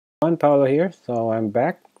everyone, Paolo here. So I'm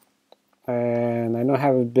back, and I know I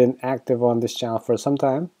haven't been active on this channel for some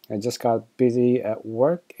time. I just got busy at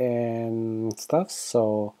work and stuff,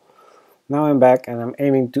 so now I'm back and I'm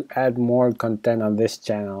aiming to add more content on this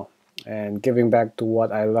channel and giving back to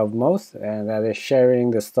what I love most, and that is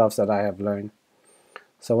sharing the stuff that I have learned.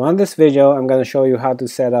 So on this video, I'm going to show you how to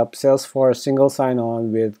set up Salesforce single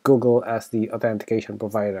sign-on with Google as the authentication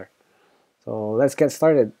provider. So let's get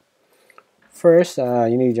started. First,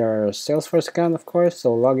 you need your Salesforce account, of course,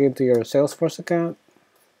 so log into your Salesforce account.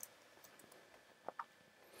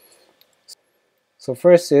 So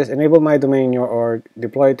first is enable my domain in your org,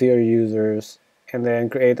 deploy it to your users, and then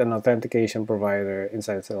create an authentication provider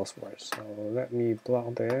inside Salesforce. So let me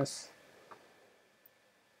block this.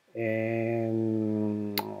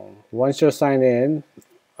 And once you're signed in,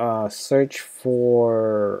 search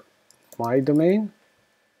for my domain.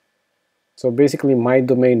 So basically, my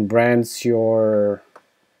domain brands your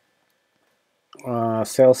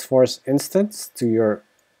Salesforce instance to your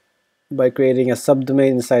by creating a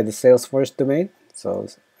subdomain inside the Salesforce domain. So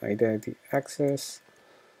identity access,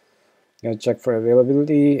 you check for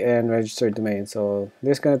availability and register domain. So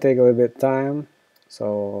this is going to take a little bit of time.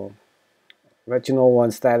 So let you know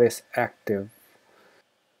once that is active.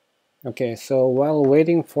 Okay, so while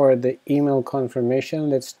waiting for the email confirmation,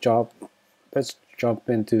 let's jump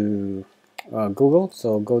into Google.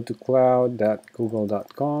 So go to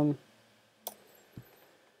cloud.google.com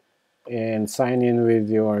and sign in with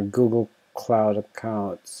your Google Cloud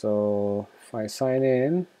account. So if I sign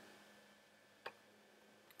in,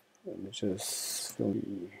 let me just fill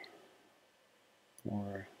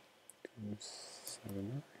more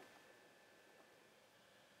 279.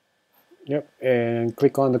 Yep, and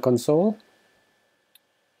click on the console.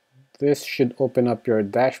 This should open up your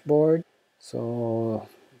dashboard. So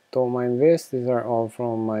don't mind this. These are all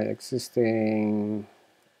from my existing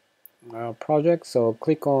project. So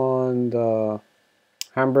click on the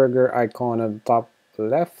hamburger icon at the top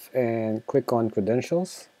left and click on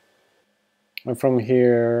credentials. And from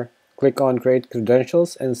here, click on create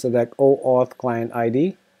credentials and select OAuth client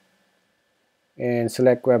ID. And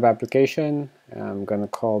select web application. I'm gonna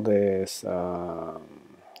call this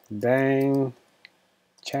Dang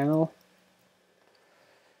channel.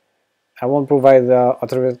 I won't provide the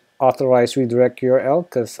authorized redirect URL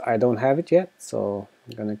because I don't have it yet. So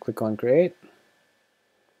I'm gonna click on create.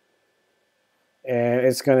 And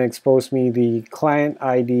it's gonna expose me the client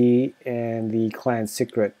ID and the client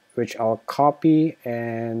secret, which I'll copy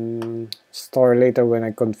and store later when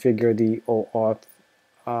I configure the OAuth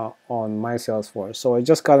on my Salesforce. So I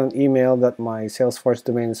just got an email that my Salesforce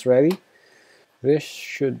domain is ready. This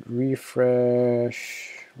should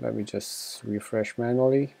refresh. Let me just refresh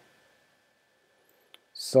manually.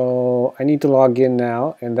 So I need to log in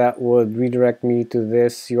now, and that would redirect me to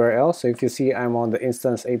this URL. So if you see, I'm on the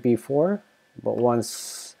instance AP4, but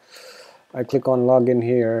once I click on login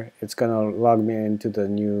here, it's gonna log me into the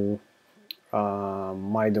new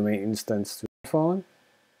my domain instance to my phone.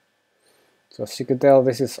 So as you can tell,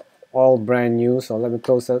 this is all brand new. So let me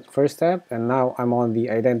close that first tab, and now I'm on the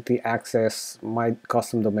identity access my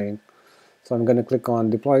custom domain. So I'm going to click on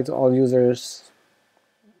deploy to all users.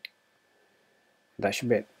 That should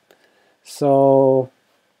be it. So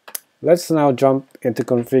let's now jump into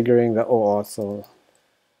configuring the OAuth. So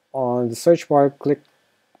on the search bar,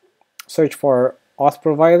 search for Auth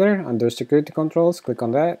Provider under security controls, click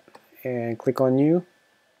on that and click on new.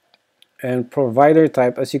 And provider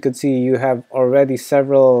type, as you can see, you have already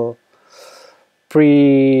several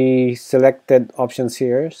pre-selected options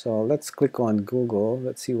here. So let's click on Google.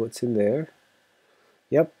 Let's see what's in there.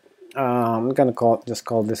 Yep, I'm gonna just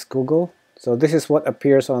call this Google. So this is what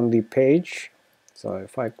appears on the page. So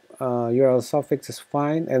if I URL suffix is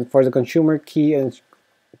fine, and for the consumer key and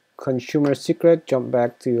consumer secret, jump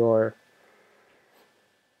back to your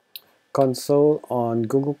console on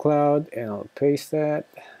Google Cloud and I'll paste that.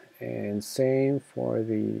 And same for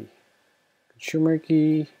the consumer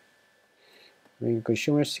key, the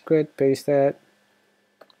consumer secret, paste that.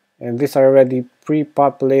 And these are already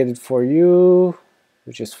pre-populated for you,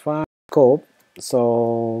 which is fine. Scope.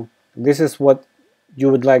 So this is what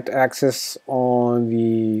you would like to access on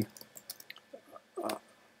the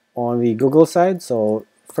Google side. So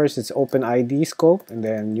first it's open ID scope, and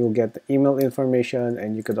then you'll get the email information,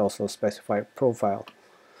 and you could also specify profile.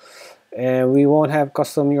 And we won't have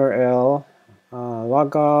custom URL.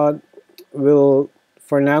 Logout will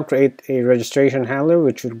for now create a registration handler,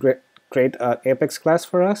 which would create an Apex class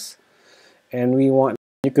for us. And you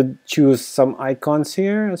could choose some icons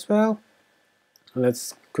here as well.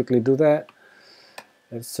 Let's quickly do that.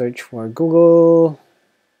 Let's search for Google.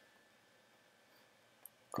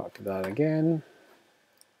 Copy that again,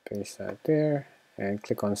 paste that there, and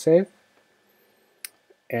click on save.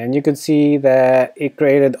 And you can see that it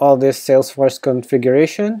created all this Salesforce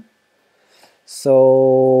configuration.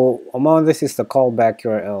 So among this is the callback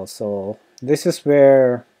URL. So this is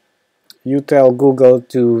where you tell Google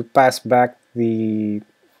to pass back the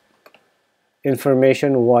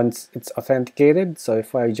information once it's authenticated. So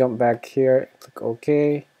if I jump back here, click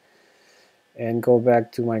OK, and go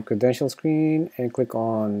back to my credential screen and click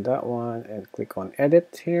on that one and click on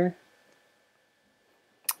edit here.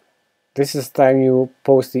 This is the time you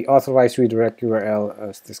post the authorized redirect URL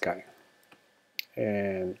as this guy.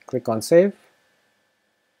 And click on save.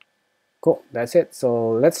 Cool, that's it.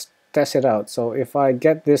 So let's test it out. So if I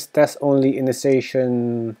get this test only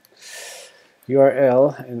initiation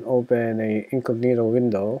URL and open a incognito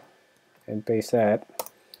window and paste that,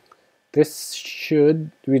 this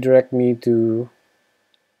should redirect me to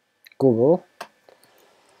Google.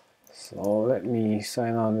 So let me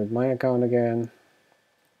sign on with my account again.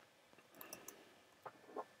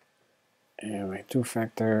 And my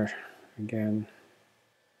two-factor again.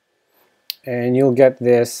 And you'll get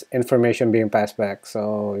this information being passed back.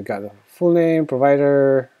 So you got the full name,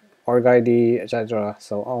 provider, org ID, etc.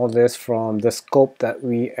 So all this from the scope that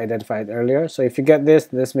we identified earlier. So if you get this,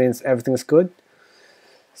 this means everything's good.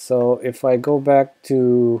 So if I go back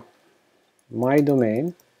to my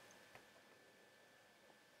domain,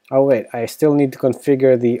 oh wait, I still need to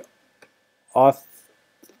configure the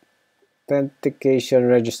authentication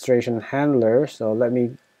registration handler. So let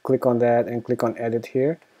me click on that and click on edit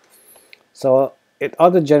here. So it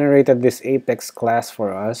auto-generated this Apex class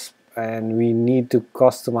for us, and we need to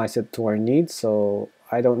customize it to our needs. So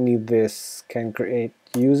I don't need this can create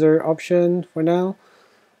user option for now.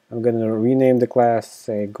 I'm going to rename the class,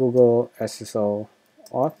 say Google SSO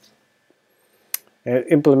Auth. And it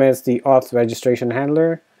implements the auth registration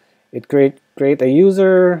handler. It create a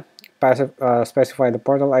user, specify the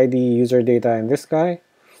portal ID, user data, and this guy.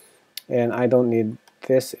 And I don't need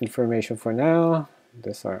this information for now.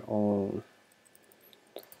 This our own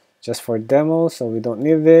just for demo, so we don't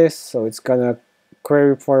need this. So it's gonna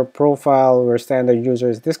query for profile where standard user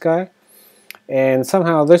is this guy, and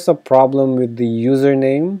somehow there's a problem with the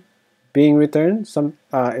username being returned.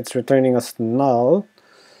 It's returning as null.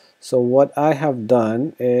 So what I have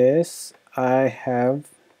done is I have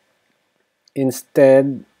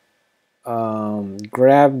instead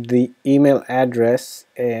grabbed the email address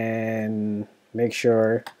and make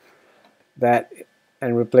sure that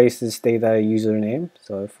and replace this data username.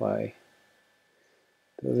 So if I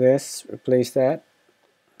do this, replace that.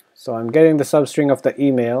 So I'm getting the substring of the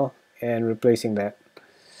email and replacing that.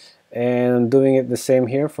 And I'm doing it the same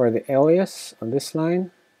here for the alias on this line.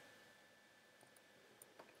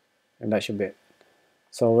 And that should be it.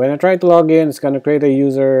 So when I try to log in, it's going to create a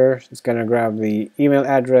user. It's going to grab the email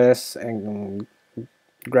address and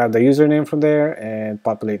grab the username from there and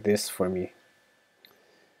populate this for me.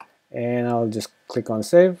 And I'll just click on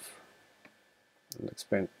save. Let's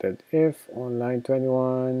print that if on line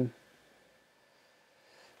 21.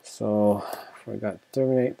 So forgot to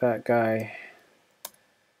terminate that guy.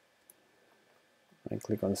 I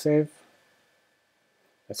click on save.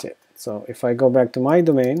 That's it. So if I go back to my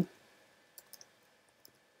domain,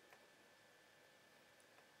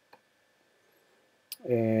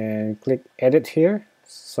 and click edit here.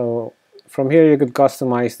 So from here you could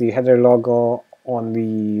customize the header logo on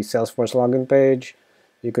the Salesforce login page.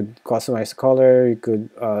 You could customize the color. You could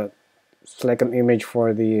select an image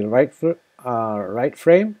for the right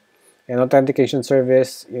frame. And authentication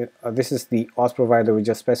service, this is the Auth Provider we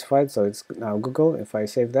just specified, so it's now Google. If I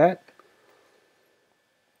save that,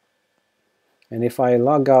 and if I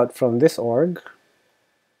log out from this org,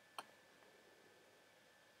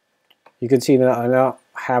 you can see that I now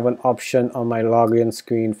have an option on my login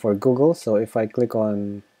screen for Google. So if I click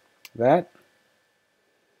on that,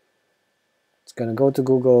 it's going to go to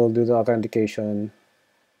Google, do the authentication,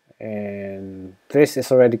 and this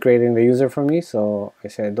is already creating the user for me. So I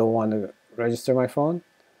said I don't want to register my phone,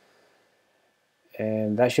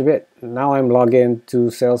 and that should be it. Now I'm logged in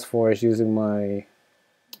to Salesforce using my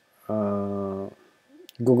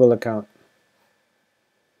Google account.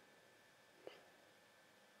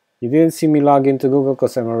 You didn't see me log into Google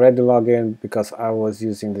because I'm already logged in because I was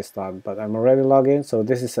using this tab, but I'm already logged in. So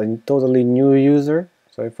this is a totally new user.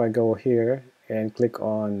 So if I go here and click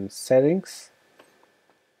on settings,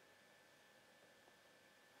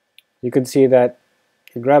 you can see that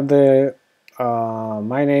you grab the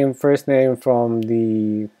my name, first name from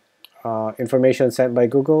the information sent by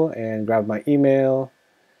Google and grab my email,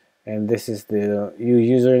 and this is the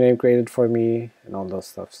username created for me and all those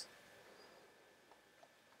stuffs.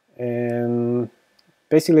 and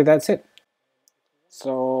basically that's it.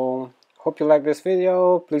 So hope you like this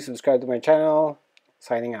video. Please subscribe to my channel.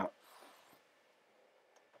 Signing out.